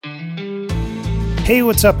Hey,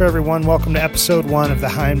 what's up, everyone? Welcome to episode 1 of the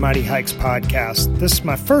High and Mighty Hikes podcast. This is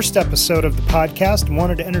my first episode of the podcast and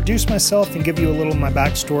wanted to introduce myself and give you a little of my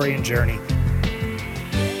backstory and journey.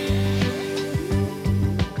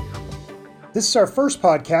 This is our first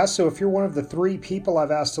podcast, so if you're one of the 3 people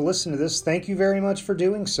I've asked to listen to this, thank you very much for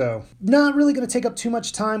doing so. Not really going to take up too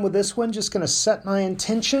much time with this one, just going to set my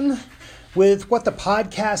intention with what the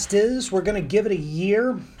podcast is. We're going to give it a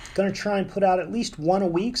year. Going to try and put out at least one a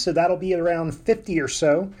week, so that'll be around 50 or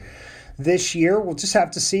so this year. We'll just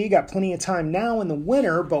have to see. Got plenty of time now in the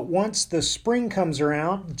winter, but once the spring comes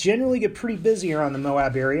around, generally get pretty busy around the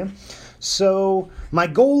Moab area. So my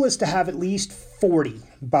goal is to have at least 40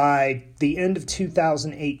 by the end of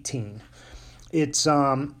 2018. It's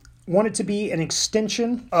wanted to be an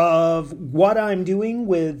extension of what I'm doing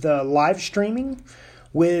with live streaming,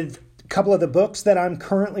 with a couple of the books that I'm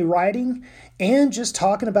currently writing, and just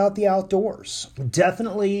talking about the outdoors.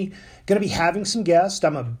 Definitely going to be having some guests.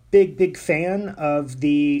 I'm a big fan of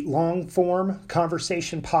the long-form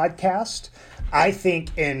conversation podcast. I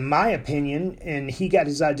think, in my opinion, and he got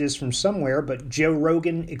his ideas from somewhere, but Joe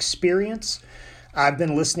Rogan Experience, I've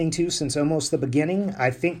been listening to since almost the beginning.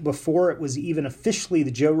 I think before it was even officially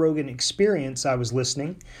the Joe Rogan Experience, I was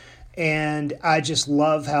listening. And I just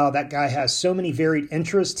love how that guy has so many varied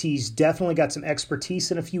interests. He's definitely got some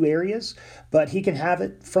expertise in a few areas, but he can have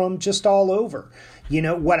it from just all over. You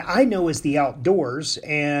know, what I know is the outdoors,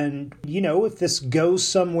 and, you know, if this goes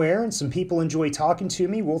somewhere and some people enjoy talking to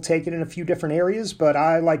me, we'll take it in a few different areas, but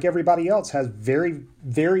I, like everybody else, has very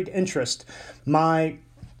varied interest. My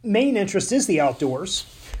main interest is the outdoors,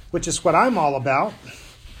 which is what I'm all about.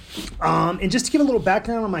 And just to give a little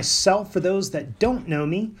background on myself for those that don't know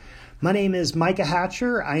me, my name is Micah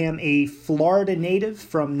Hatcher. I am a Florida native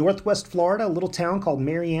from Northwest Florida, a little town called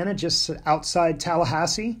Marianna, just outside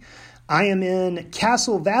Tallahassee. I am in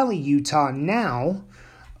Castle Valley, Utah now,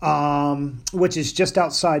 which is just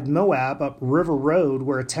outside Moab, up River Road,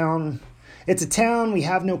 where it's a town, we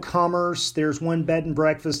have no commerce. There's one bed and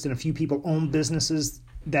breakfast and a few people own businesses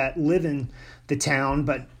that live in the town,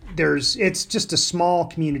 but it's just a small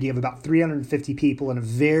community of about 350 people in a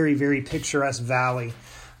very picturesque valley.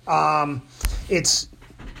 It's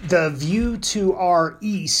the view to our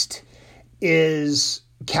east is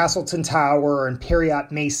Castleton Tower and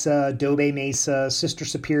Periot Mesa, Dobie Mesa, Sister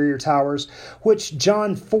Superior Towers, which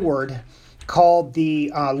John Ford called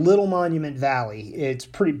the Little Monument Valley. It's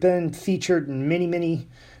been featured in many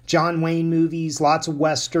John Wayne movies, lots of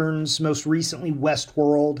westerns, most recently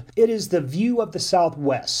Westworld. It is the view of the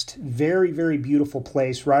Southwest. Very beautiful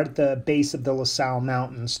place right at the base of the La Salle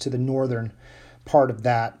Mountains to the northern part of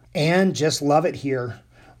that. And just love it here.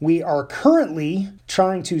 We are currently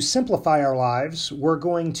trying to simplify our lives. We're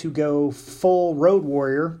going to go full road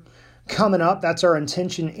warrior coming up. That's our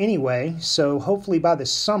intention anyway. So hopefully by the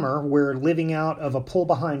summer, we're living out of a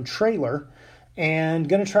pull-behind trailer and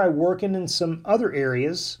going to try working in some other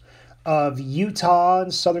areas of Utah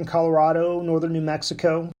and southern Colorado, northern New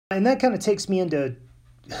Mexico. And that kind of takes me into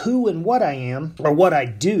who and what I am, or what I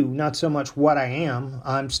do, not so much what I am.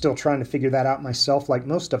 I'm still trying to figure that out myself, like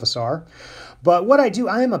most of us are. But what I do,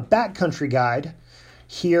 I am a backcountry guide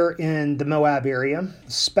here in the Moab area,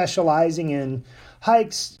 specializing in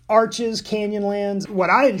hikes, arches, canyonlands. What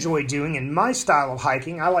I enjoy doing in my style of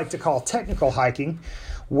hiking, I like to call technical hiking,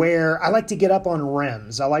 where I like to get up on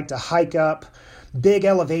rims. I like to hike up big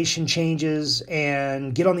elevation changes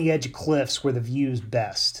and get on the edge of cliffs where the view's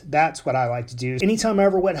best. That's what I like to do. Anytime I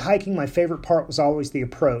ever went hiking, my favorite part was always the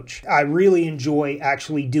approach. I really enjoy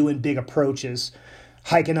actually doing big approaches,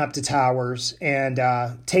 hiking up to towers and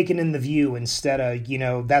taking in the view instead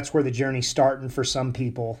of, that's where the journey's starting for some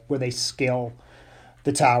people, where they scale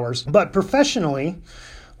the towers. But professionally,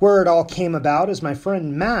 where it all came about is my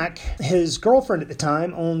friend Mac, his girlfriend at the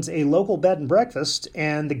time, owns a local bed and breakfast,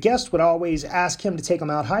 and the guest would always ask him to take him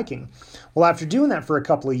out hiking. Well, after doing that for a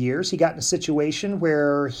couple of years, he got in a situation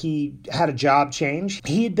where he had a job change.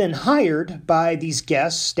 He had been hired by these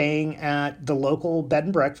guests staying at the local bed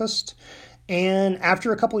and breakfast, and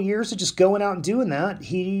after a couple of years of just going out and doing that,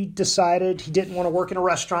 he decided he didn't want to work in a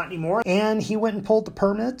restaurant anymore, and he went and pulled the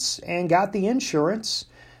permits and got the insurance,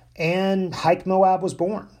 and Hike Moab was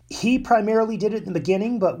born. He primarily did it in the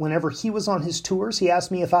beginning, but whenever he was on his tours, he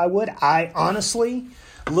asked me if I would. I honestly,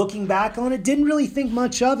 looking back on it, didn't really think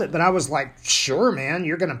much of it, but I was like, sure, man,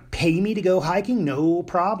 you're going to pay me to go hiking? No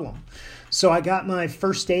problem. So I got my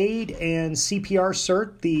first aid and CPR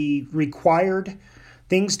cert, the required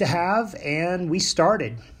things to have, and we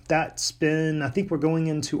started. That's been, I think we're going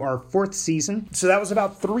into our 4th season. So that was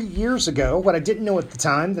about 3 years ago. What I didn't know at the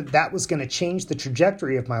time, that was going to change the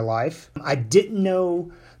trajectory of my life. I didn't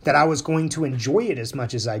know that I was going to enjoy it as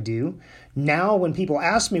much as I do. Now, when people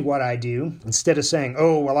ask me what I do, instead of saying,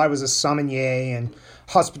 oh, well, I was a sommelier and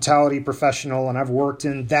hospitality professional and I've worked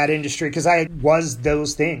in that industry, because I was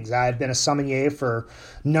those things. I had been a sommelier for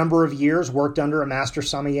a number of years, worked under a master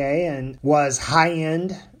sommelier, and was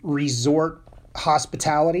high-end resort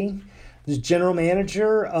hospitality. I was general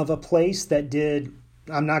manager of a place that did,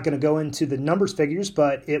 I'm not going to go into the numbers figures,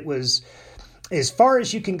 but it was as far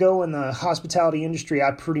as you can go in the hospitality industry,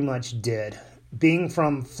 I pretty much did. Being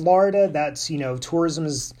from Florida, that's, tourism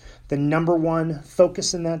is the number one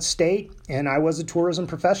focus in that state. And I was a tourism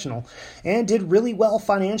professional and did really well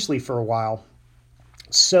financially for a while.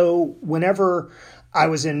 So whenever I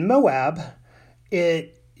was in Moab,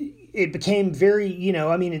 it became very,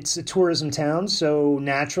 it's a tourism town. So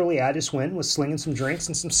naturally, I just went and was slinging some drinks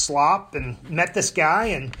and some slop and met this guy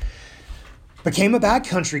and became a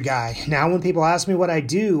backcountry guy. Now, when people ask me what I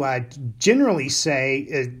do, I generally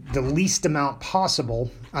say the least amount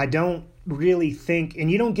possible. I don't really think,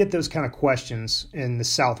 and you don't get those kind of questions in the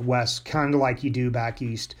Southwest, kind of like you do back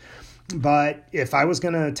east. But if I was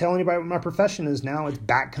going to tell anybody what my profession is now, it's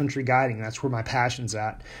backcountry guiding. That's where my passion's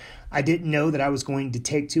at. I didn't know that I was going to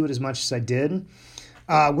take to it as much as I did.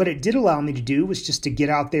 What it did allow me to do was just to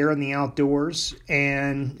get out there in the outdoors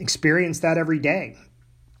and experience that every day.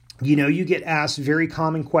 You get asked very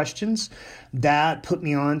common questions that put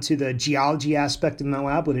me on to the geology aspect of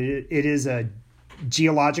Moab. It is a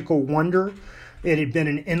geological wonder. It had been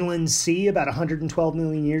an inland sea about 112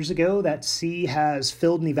 million years ago. That sea has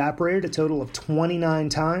filled and evaporated a total of 29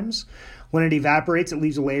 times. When it evaporates, it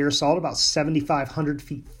leaves a layer of salt about 7,500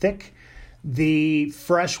 feet thick. The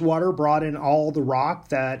fresh water brought in all the rock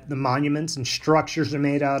that the monuments and structures are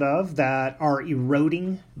made out of that are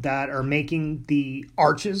eroding, that are making the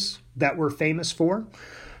arches that we're famous for.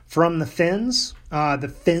 From the fens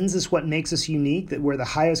is what makes us unique, that we're the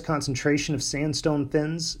highest concentration of sandstone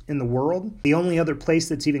fens in the world. The only other place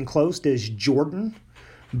that's even close is Jordan.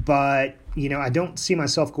 But, I don't see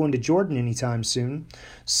myself going to Jordan anytime soon.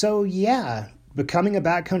 So, yeah. Becoming a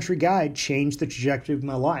backcountry guide changed the trajectory of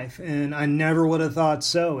my life, and I never would have thought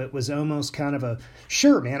so. It was almost kind of a,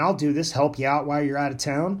 sure, man, I'll do this, help you out while you're out of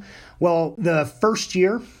town. Well, the first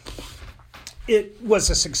year, it was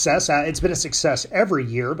a success. It's been a success every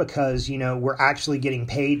year because, we're actually getting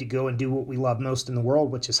paid to go and do what we love most in the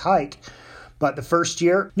world, which is hike. But the first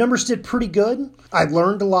year, numbers did pretty good. I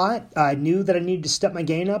learned a lot. I knew that I needed to step my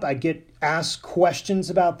game up. I'd get asked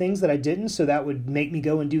questions about things that I didn't, so that would make me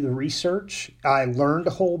go and do the research. I learned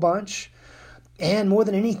a whole bunch. And more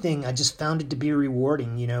than anything, I just found it to be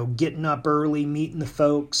rewarding, getting up early, meeting the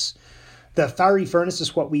folks. The Fiery Furnace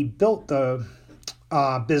is what we built the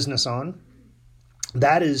business on.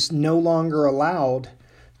 That is no longer allowed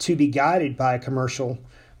to be guided by a commercial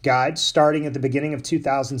guide starting at the beginning of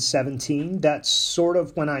 2017. That's sort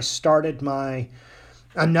of when I started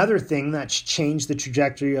another thing that's changed the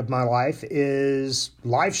trajectory of my life is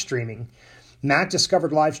live streaming. Matt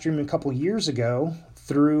discovered live streaming a couple years ago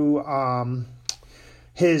through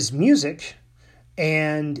his music,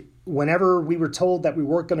 and whenever we were told that we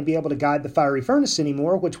weren't going to be able to guide the Fiery Furnace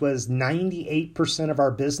anymore, which was 98% of our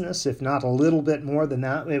business, if not a little bit more than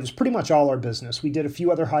that, it was pretty much all our business. We did a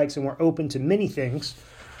few other hikes and we're open to many things.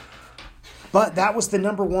 But that was the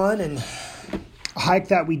number one and hike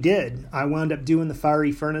that we did. I wound up doing the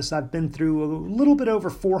Fiery Furnace. I've been through a little bit over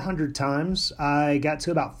 400 times. I got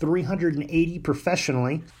to about 380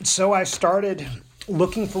 professionally. So I started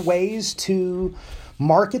looking for ways to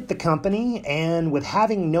market the company, and with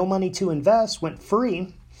having no money to invest, went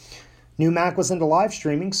free. Knew Mac was into live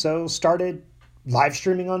streaming, so started live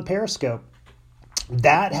streaming on Periscope.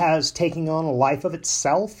 That has taken on a life of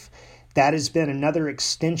itself. That has been another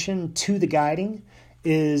extension to the guiding.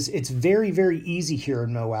 It's very, very easy here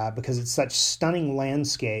in Moab because it's such stunning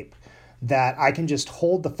landscape that I can just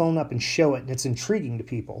hold the phone up and show it, and it's intriguing to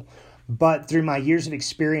people. But through my years of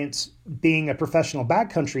experience being a professional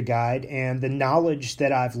backcountry guide and the knowledge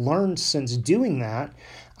that I've learned since doing that,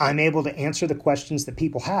 I'm able to answer the questions that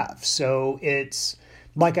people have. So it's,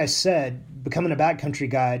 like I said, becoming a backcountry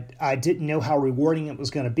guide, I didn't know how rewarding it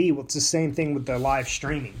was going to be. Well, it's the same thing with the live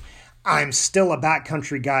streaming. I'm still a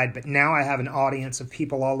backcountry guide, but now I have an audience of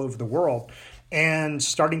people all over the world and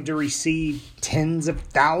starting to receive tens of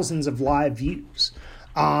thousands of live views.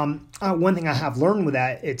 One thing I have learned with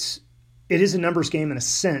that, it is a numbers game in a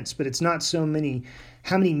sense, but it's not how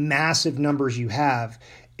many massive numbers you have.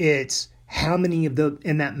 It's how many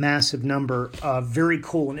in that massive number of very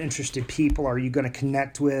cool and interested people are you going to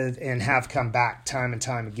connect with and have come back time and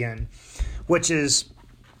time again,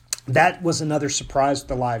 that was another surprise with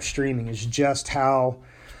the live streaming, is just how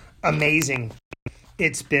amazing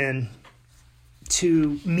it's been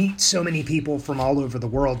to meet so many people from all over the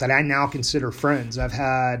world that I now consider friends. I've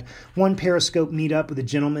had one Periscope meetup with a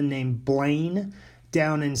gentleman named Blaine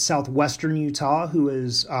down in southwestern Utah, who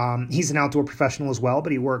is, he's an outdoor professional as well,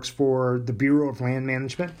 but he works for the Bureau of Land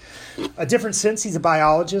Management. A different sense, he's a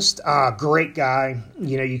biologist, great guy.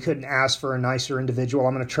 You know, you couldn't ask for a nicer individual.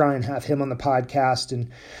 I'm going to try and have him on the podcast and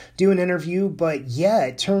do an interview. But yeah,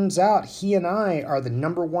 it turns out he and I are the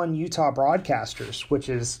number one Utah broadcasters, which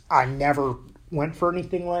is, I never went for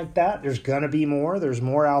anything like that. There's going to be more. There's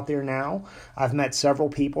more out there now. I've met several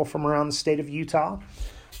people from around the state of Utah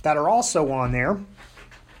that are also on there.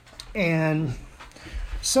 And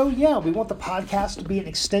so, yeah, we want the podcast to be an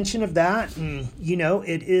extension of that. And, you know,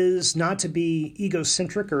 it is not to be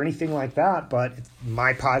egocentric or anything like that, but it's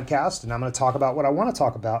my podcast and I'm going to talk about what I want to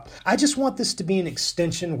talk about. I just want this to be an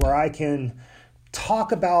extension where I can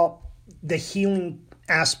talk about the healing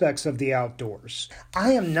aspects of the outdoors.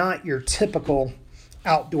 I am not your typical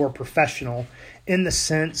outdoor professional in the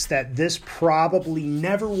sense that this probably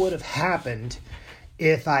never would have happened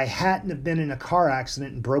if I hadn't have been in a car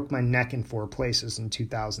accident and broke my neck in 4 places in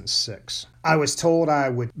 2006. I was told I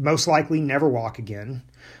would most likely never walk again.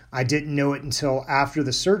 I didn't know it until after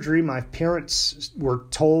the surgery. My parents were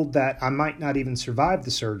told that I might not even survive the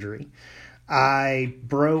surgery. I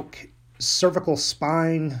broke cervical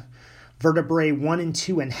spine vertebrae 1 and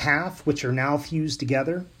 2 in half, which are now fused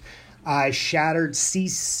together. I shattered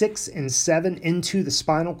C6 and 7 into the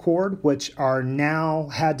spinal cord, which are now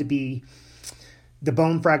the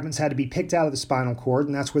bone fragments had to be picked out of the spinal cord,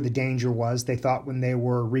 and that's where the danger was. They thought when they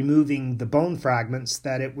were removing the bone fragments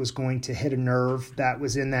that it was going to hit a nerve that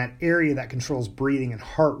was in that area that controls breathing and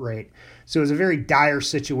heart rate. So it was a very dire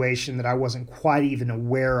situation that I wasn't quite even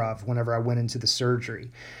aware of whenever I went into the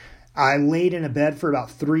surgery. I laid in a bed for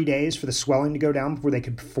about 3 days for the swelling to go down before they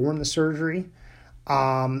could perform the surgery.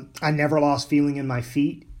 I never lost feeling in my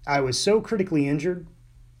feet. I was so critically injured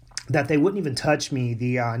that they wouldn't even touch me.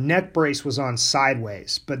 The neck brace was on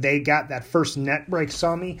sideways, but they got that first neck brace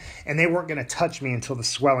on me, and they weren't going to touch me until the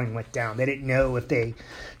swelling went down. They didn't know if they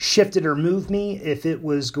shifted or moved me, if it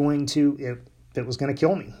was going to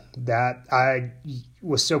kill me. That I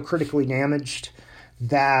was so critically damaged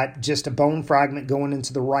that just a bone fragment going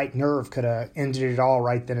into the right nerve could have ended it all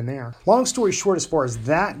right then and there. Long story short, as far as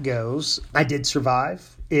that goes, I did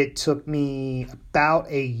survive. It took me about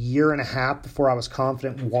a year and a half before I was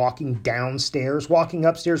confident walking downstairs. Walking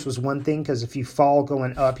upstairs was one thing, because if you fall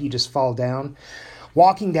going up, you just fall down.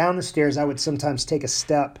 Walking down the stairs, I would sometimes take a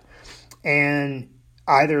step and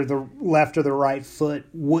either the left or the right foot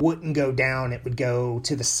wouldn't go down. It would go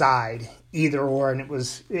to the side, either or, and it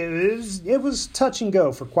was touch and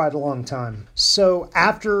go for quite a long time. So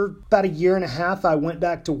after about a year and a half, I went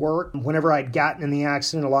back to work. Whenever I'd gotten in the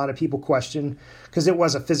accident, a lot of people questioned, because it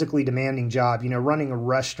was a physically demanding job. You know, running a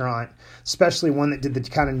restaurant, especially one that did the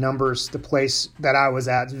kind of numbers, the place that I was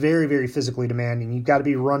at, very, very physically demanding. You've got to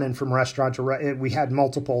be running from restaurant to we had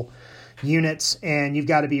multiple units, and you've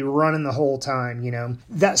got to be running the whole time, you know.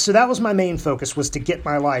 So that was my main focus, was to get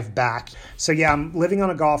my life back. So yeah, I'm living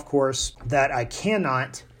on a golf course that I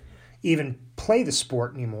cannot even play the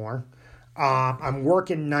sport anymore. I'm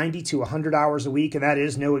working 90 to 100 hours a week, and that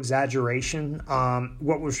is no exaggeration.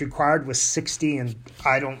 What was required was 60, and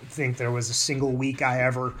I don't think there was a single week I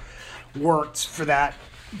ever worked for that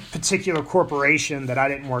particular corporation that I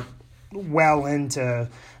didn't work well into.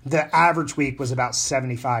 The average week was about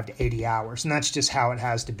 75 to 80 hours, and that's just how it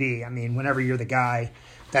has to be. I mean, whenever you're the guy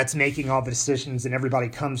that's making all the decisions and everybody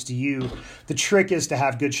comes to you, the trick is to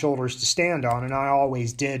have good shoulders to stand on, and I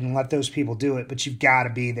always did, and let those people do it, but you've got to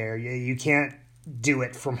be there. You can't do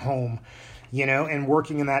it from home, you know, and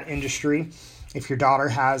working in that industry, if your daughter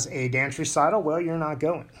has a dance recital, well, you're not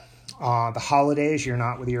going. The holidays, you're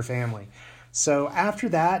not with your family. So after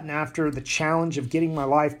that, and after the challenge of getting my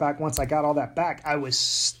life back, once I got all that back, I was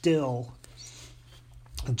still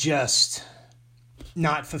just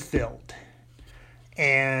not fulfilled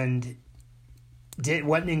and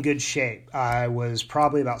wasn't in good shape. I was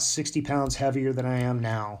probably about 60 pounds heavier than I am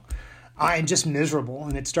now. I am just miserable,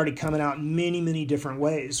 and it started coming out in many, many different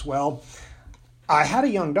ways. Well, I had a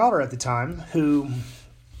young daughter at the time who,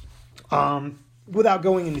 without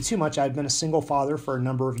going into too much, I'd been a single father for a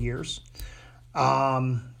number of years.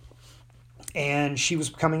 And she was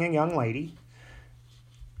becoming a young lady,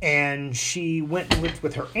 and she went and lived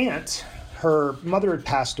with her aunt. Her mother had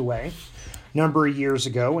passed away a number of years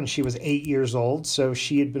ago when she was 8 years old, so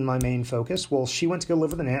she had been my main focus. Well, she went to go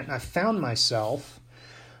live with an aunt, and I found myself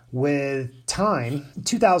with time.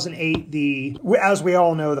 2008, as we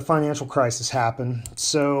all know, the financial crisis happened.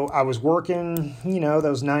 So I was working,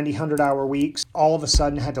 those 90, 100-hour weeks. All of a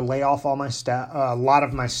sudden, I had to lay off all my staff. A lot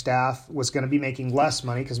of my staff was going to be making less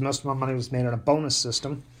money because most of my money was made on a bonus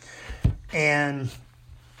system. And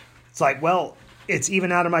it's like, well, it's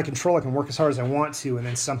even out of my control. I can work as hard as I want to, and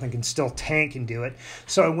then something can still tank and do it.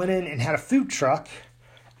 So I went in and had a food truck.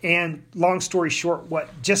 And long story short,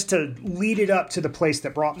 just to lead it up to the place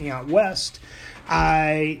that brought me out west,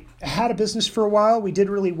 I had a business for a while. We did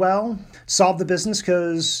really well. Solved the business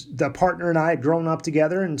because the partner and I had grown up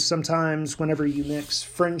together. And sometimes whenever you mix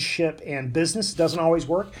friendship and business, it doesn't always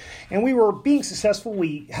work. And we were being successful.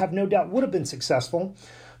 We have no doubt would have been successful.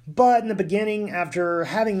 But in the beginning, after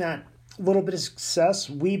having that little bit of success,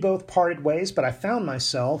 we both parted ways. But I found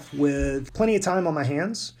myself with plenty of time on my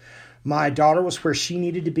hands. My daughter was where she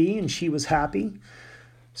needed to be, and she was happy.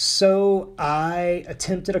 So I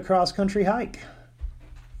attempted a cross-country hike.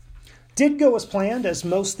 Did go as planned, as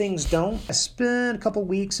most things don't. I spent a couple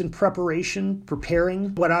weeks in preparation,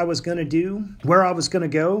 preparing what I was going to do, where I was going to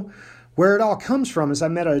go. Where it all comes from is I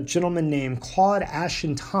met a gentleman named Claude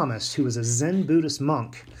Ashton Thomas, who was a Zen Buddhist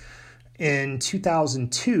monk in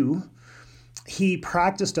 2002. He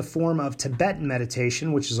practiced a form of Tibetan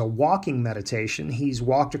meditation, which is a walking meditation. He's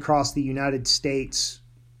walked across the United States.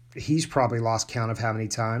 He's probably lost count of how many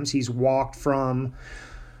times. He's walked from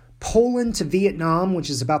Poland to Vietnam, which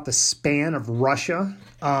is about the span of Russia.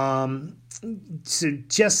 To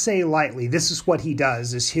just say lightly, this is what he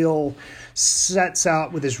does, is he'll sets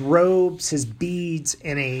out with his robes, his beads,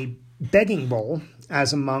 and a begging bowl.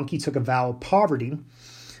 As a monk, he took a vow of poverty.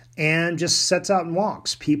 And just sets out and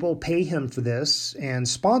walks. People pay him for this and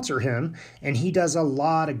sponsor him, and he does a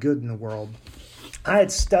lot of good in the world. I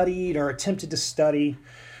had studied or attempted to study,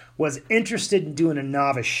 was interested in doing a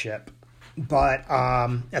noviceship, but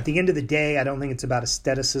at the end of the day, I don't think it's about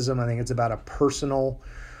aestheticism. I think it's about a personal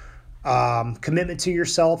commitment to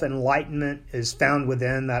yourself. Enlightenment is found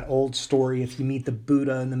within that old story. If you meet the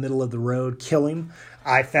Buddha in the middle of the road, kill him.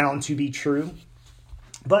 I found to be true.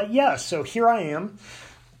 But yeah, so here I am.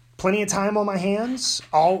 Plenty of time on my hands.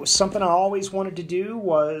 Something I always wanted to do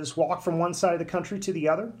was walk from one side of the country to the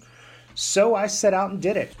other. So I set out and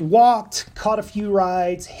did it. Walked, caught a few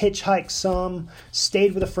rides, hitchhiked some,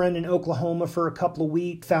 stayed with a friend in Oklahoma for a couple of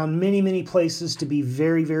weeks, found many, many places to be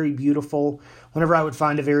very, very beautiful. Whenever I would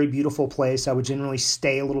find a very beautiful place, I would generally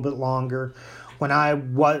stay a little bit longer. When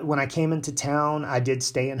I came into town, I did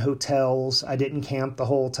stay in hotels. I didn't camp the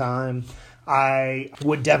whole time. I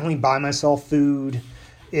would definitely buy myself food.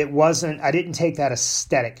 I didn't take that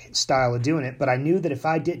aesthetic style of doing it, but I knew that if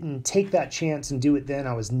I didn't take that chance and do it then,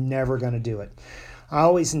 I was never going to do it. I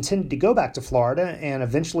always intended to go back to Florida and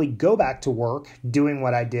eventually go back to work doing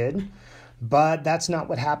what I did, but that's not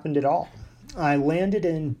what happened at all. I landed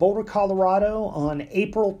in Boulder, Colorado on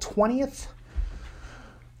April 20th,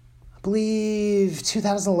 I believe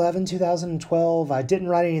 2011, 2012. I didn't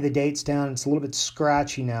write any of the dates down. It's a little bit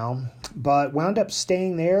scratchy now, but wound up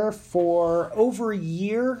staying there for over a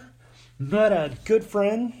year. Met a good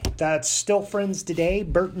friend that's still friends today,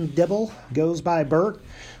 Burton Dibble, goes by Bert.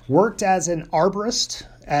 Worked as an arborist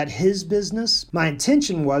at his business. My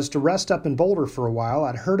intention was to rest up in Boulder for a while.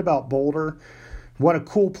 I'd heard about Boulder, what a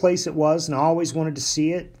cool place it was, and I always wanted to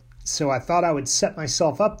see it. So I thought I would set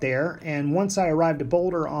myself up there, and once I arrived at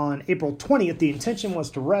Boulder on April 20th, the intention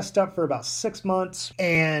was to rest up for about 6 months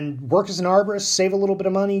and work as an arborist, save a little bit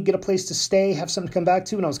of money, get a place to stay, have something to come back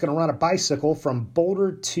to, and I was going to ride a bicycle from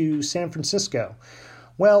Boulder to San Francisco.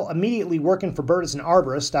 Well, immediately working for Bert as an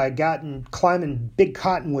arborist, I had gotten climbing big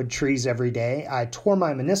cottonwood trees every day. I tore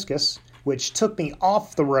my meniscus, which took me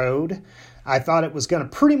off the road. I thought it was going to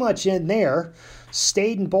pretty much end there.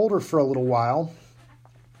 Stayed in Boulder for a little while.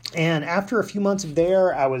 And after a few months of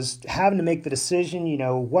there, I was having to make the decision,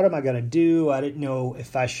 what am I going to do? I didn't know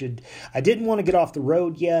if I didn't want to get off the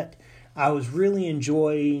road yet. I was really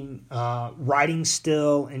enjoying riding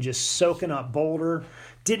still and just soaking up Boulder.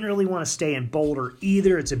 Didn't really want to stay in Boulder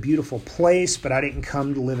either. It's a beautiful place, but I didn't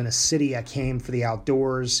come to live in a city. I came for the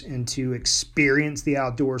outdoors and to experience the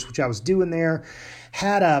outdoors, which I was doing there.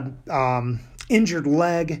 Had a injured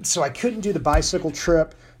leg, so I couldn't do the bicycle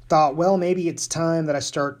trip. Thought, well, maybe it's time that I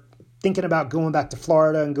start thinking about going back to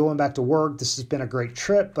Florida and going back to work. This has been a great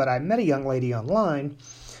trip, but I met a young lady online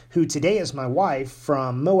who today is my wife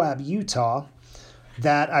from Moab, Utah,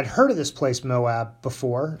 that I'd heard of this place, Moab,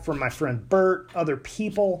 before from my friend Bert, other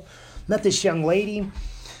people. Met this young lady,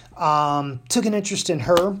 took an interest in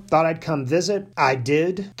her, thought I'd come visit. I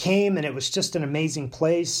did, came, and it was just an amazing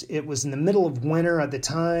place. It was in the middle of winter at the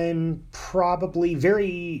time, probably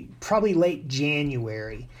late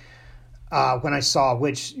January. when I saw,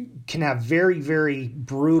 which can have very, very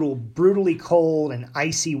brutally cold and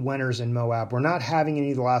icy winters in Moab. We're not having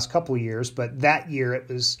any the last couple of years, but that year it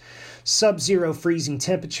was sub-zero freezing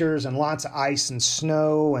temperatures and lots of ice and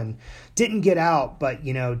snow, and didn't get out, but,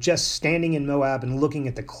 just standing in Moab and looking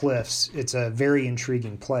at the cliffs, it's a very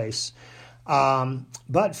intriguing place.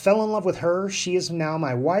 But fell in love with her. She is now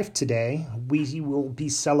my wife today. We will be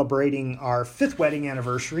celebrating our 5th wedding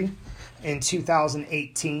anniversary in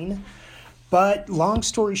 2018. But long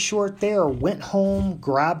story short there, went home,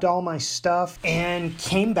 grabbed all my stuff, and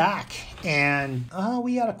came back. And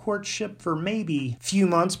we had a courtship for maybe a few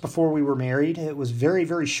months before we were married. It was very,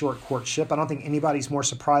 very short courtship. I don't think anybody's more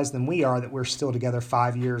surprised than we are that we're still together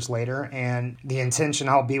 5 years later. And the intention,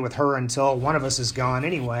 I'll be with her until one of us is gone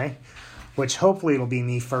anyway, which hopefully it'll be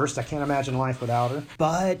me first. I can't imagine life without her.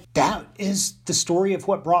 But that is the story of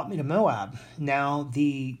what brought me to Moab. Now,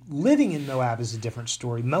 the living in Moab is a different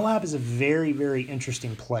story. Moab is a very, very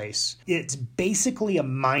interesting place. It's basically a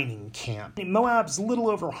mining camp. Moab's a little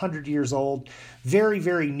over 100 years old, very,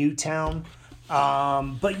 very new town.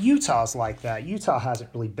 But Utah's like that. Utah hasn't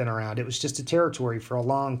really been around. It was just a territory for a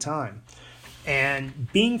long time. And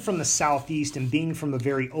being from the southeast and being from a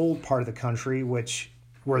very old part of the country, which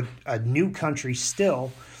we're a new country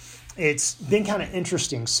still, it's been kind of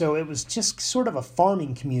interesting. So it was just sort of a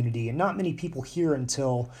farming community, and not many people here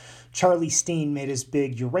until Charlie Steen made his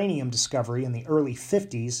big uranium discovery in the early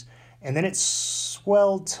 50s, and then it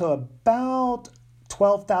swelled to about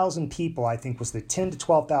 12,000 people, I think was the 10 to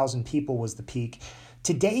 12,000 people was the peak.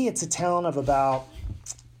 Today it's a town of about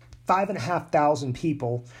 5,500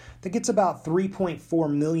 people that gets about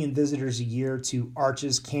 3.4 million visitors a year to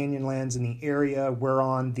Arches, Canyonlands in the area. We're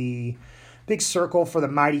on the big circle for the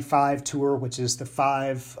Mighty 5 tour, which is the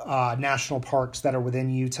 5 national parks that are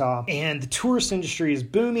within Utah. And the tourist industry is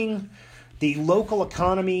booming. The local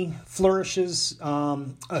economy flourishes.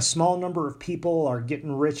 A small number of people are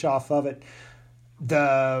getting rich off of it.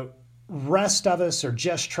 The rest of us are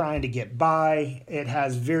just trying to get by. It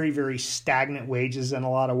has very, very stagnant wages in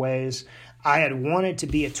a lot of ways. I had wanted to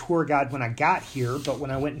be a tour guide when I got here, but when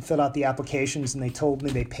I went and filled out the applications and they told me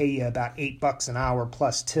they pay you about $8 an hour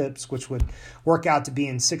plus tips, which would work out to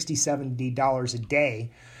being $60, $70 a day,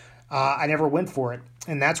 I never went for it.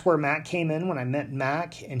 And that's where Matt came in when I met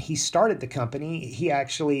Mac, and he started the company. He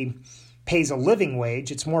actually pays a living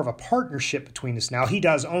wage. It's more of a partnership between us now. He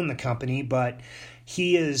does own the company, but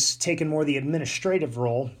he is taking more the administrative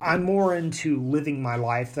role. I'm more into living my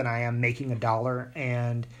life than I am making a dollar,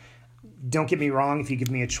 and don't get me wrong, if you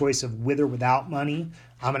give me a choice of with or without money,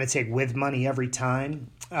 I'm going to take with money every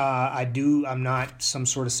time. I'm not some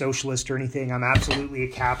sort of socialist or anything. I'm absolutely a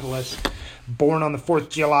capitalist, born on the 4th of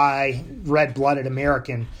July, red-blooded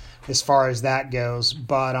American as far as that goes.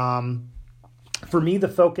 But for me, the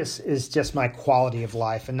focus is just my quality of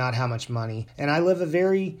life and not how much money. And I live a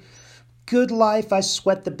very good life. I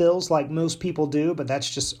sweat the bills like most people do, but that's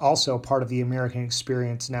just also part of the American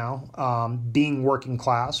experience now. Being working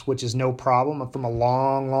class, which is no problem. I'm from a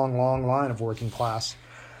long, long, long line of working class.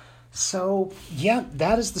 So, yeah,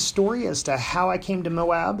 that is the story as to how I came to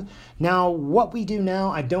Moab. Now, what we do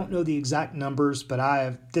now, I don't know the exact numbers, but I,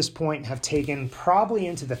 at this point, have taken probably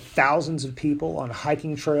into the thousands of people on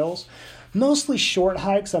hiking trails. Mostly short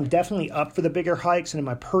hikes. I'm definitely up for the bigger hikes. And in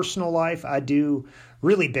my personal life, I do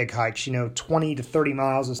really big hikes. 20 to 30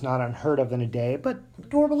 miles is not unheard of in a day. But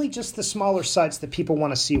normally just the smaller sites that people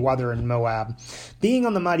want to see while they're in Moab. Being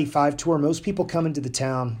on the Mighty 5 tour, most people come into the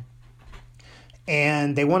town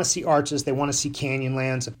and they want to see Arches, they want to see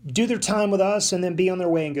Canyonlands, do their time with us, and then be on their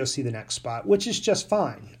way and go see the next spot, which is just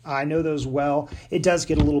fine. I know those well. It does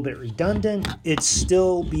get a little bit redundant. It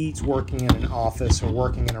still beats working in an office or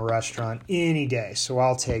working in a restaurant any day, so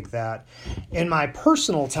I'll take that. In my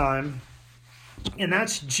personal time, and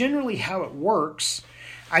that's generally how it works,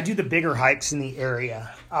 I do the bigger hikes in the area.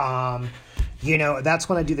 That's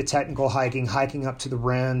when I do the technical hiking up to the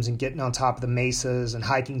rims and getting on top of the mesas and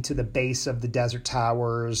hiking to the base of the desert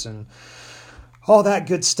towers and all that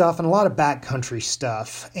good stuff and a lot of backcountry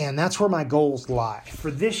stuff. And that's where my goals lie.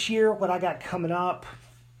 For this year, what I got coming up,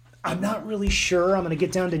 I'm not really sure. I'm going to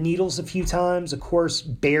get down to Needles a few times. Of course,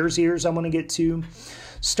 Bears Ears I'm going to get to.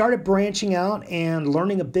 Started branching out and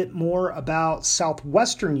learning a bit more about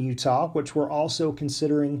southwestern Utah, which we're also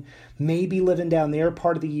considering maybe living down there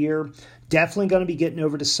part of the year. Definitely going to be getting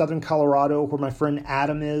over to southern Colorado where my friend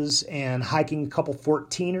Adam is and hiking a couple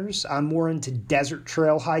 14ers. I'm more into desert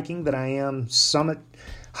trail hiking than I am summit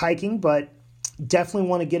hiking, but definitely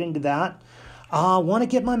want to get into that. Want to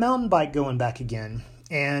get my mountain bike going back again.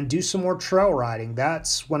 and do some more trail riding.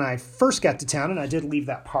 That's when I first got to town, and I did leave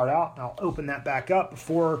that part out, and I'll open that back up.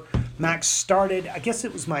 Before Max started, I guess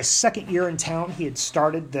it was my second year in town, he had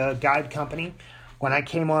started the guide company when I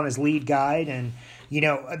came on as lead guide. And,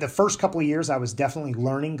 the first couple of years I was definitely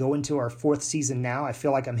learning. Going to our 4th season now, I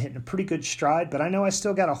feel like I'm hitting a pretty good stride, but I know I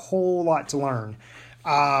still got a whole lot to learn.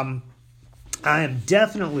 I am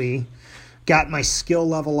definitely got my skill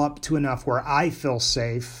level up to enough where I feel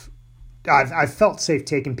safe. I've felt safe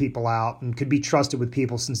taking people out and could be trusted with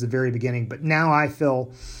people since the very beginning, but now I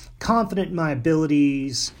feel confident in my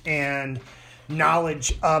abilities and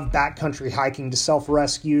knowledge of backcountry hiking to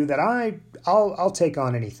self-rescue that I'll take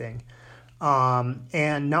on anything.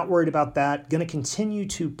 And not worried about that. Going to continue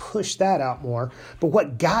to push that out more. But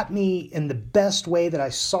what got me in the best way that I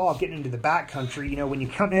saw getting into the backcountry, when you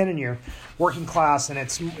come in and you're working class, and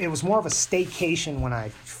it was more of a staycation when I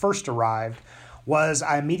first arrived, was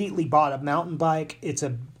I immediately bought a mountain bike.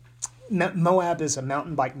 Moab is a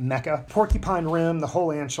mountain bike mecca. Porcupine Rim, the whole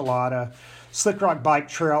enchilada, Slick Rock Bike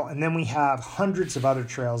Trail, and then we have hundreds of other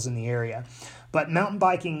trails in the area. But mountain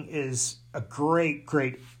biking is a great,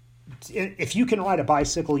 if you can ride a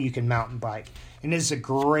bicycle, you can mountain bike. And it's a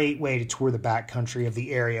great way to tour the backcountry of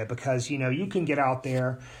the area because, you can get out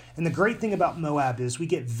there. And the great thing about Moab is we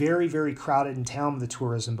get very, very crowded in town with the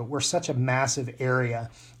tourism, but we're such a massive area.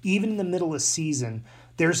 Even in the middle of season,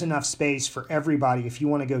 there's enough space for everybody if you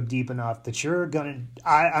want to go deep enough that you're going to...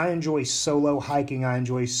 I enjoy solo hiking. I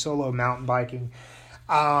enjoy solo mountain biking.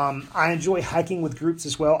 I enjoy hiking with groups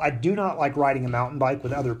as well. I do not like riding a mountain bike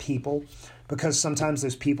with other people because sometimes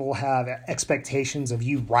those people have expectations of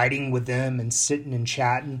you riding with them and sitting and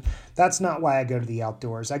chatting. That's not why I go to the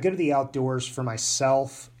outdoors. I go to the outdoors for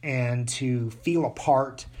myself and to feel a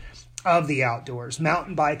part of the outdoors.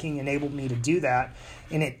 Mountain biking enabled me to do that.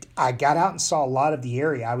 And I got out and saw a lot of the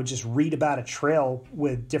area. I would just read about a trail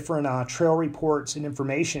with different trail reports and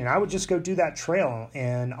information. And I would just go do that trail.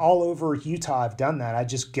 And all over Utah, I've done that. I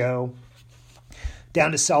just go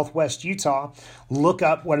down to southwest Utah, look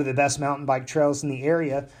up what are the best mountain bike trails in the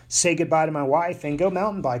area, say goodbye to my wife, and go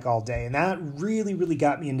mountain bike all day. And that really, really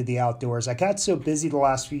got me into the outdoors. I got so busy the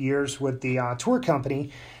last few years with the tour company,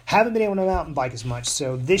 haven't been able to mountain bike as much.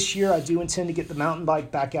 So this year I do intend to get the mountain bike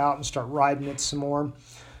back out and start riding it some more.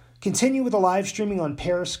 Continue with the live streaming on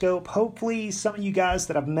Periscope. Hopefully some of you guys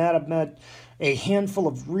that I've met a handful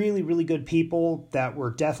of really, really good people that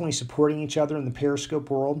were definitely supporting each other in the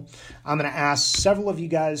Periscope world. I'm going to ask several of you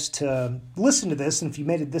guys to listen to this, and if you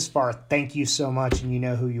made it this far, thank you so much, and you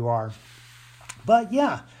know who you are. But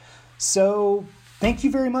yeah, so thank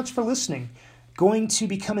you very much for listening. Going to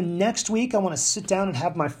be coming next week, I want to sit down and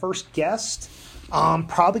have my first guest. I'm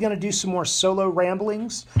probably going to do some more solo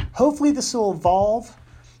ramblings. Hopefully this will evolve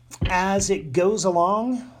as it goes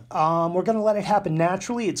along. We're going to let it happen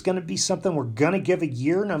naturally. It's going to be something we're going to give a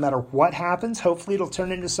year no matter what happens. Hopefully it'll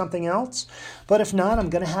turn into something else. But if not, I'm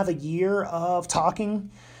going to have a year of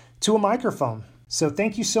talking to a microphone. So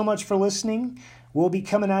thank you so much for listening. We'll be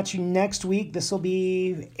coming at you next week. This will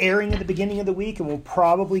be airing at the beginning of the week, and we'll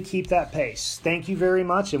probably keep that pace. Thank you very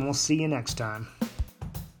much, and we'll see you next time.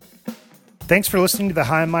 Thanks for listening to the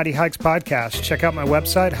High and Mighty Hikes podcast. Check out my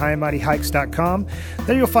website, highandmightyhikes.com.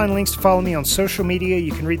 There you'll find links to follow me on social media.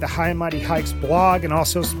 You can read the High and Mighty Hikes blog and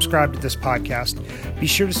also subscribe to this podcast. Be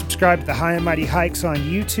sure to subscribe to the High and Mighty Hikes on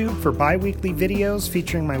YouTube for bi-weekly videos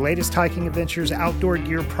featuring my latest hiking adventures, outdoor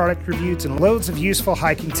gear, product reviews, and loads of useful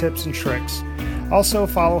hiking tips and tricks. Also,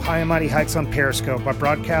 follow High and Mighty Hikes on Periscope. I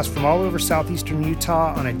broadcast from all over southeastern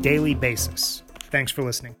Utah on a daily basis. Thanks for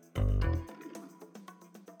listening.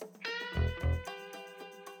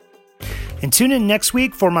 And tune in next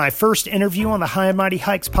week for my first interview on the High and Mighty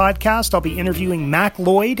Hikes podcast. I'll be interviewing Mac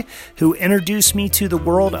Lloyd, who introduced me to the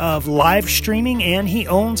world of live streaming, and he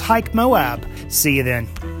owns Hike Moab. See you then.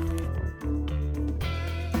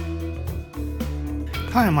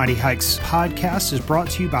 High and Mighty Hikes podcast is brought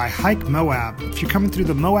to you by Hike Moab. If you're coming through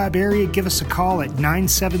the Moab area, give us a call at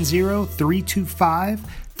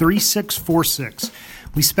 970-325-3646.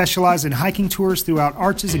 We specialize in hiking tours throughout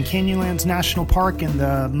Arches and Canyonlands National Park in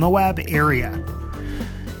the Moab area.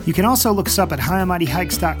 You can also look us up at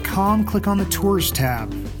highandmightyhikes.com. Click on the Tours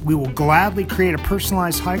tab. We will gladly create a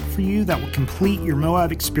personalized hike for you that will complete your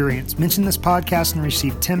Moab experience. Mention this podcast and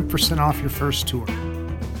receive 10% off your first tour.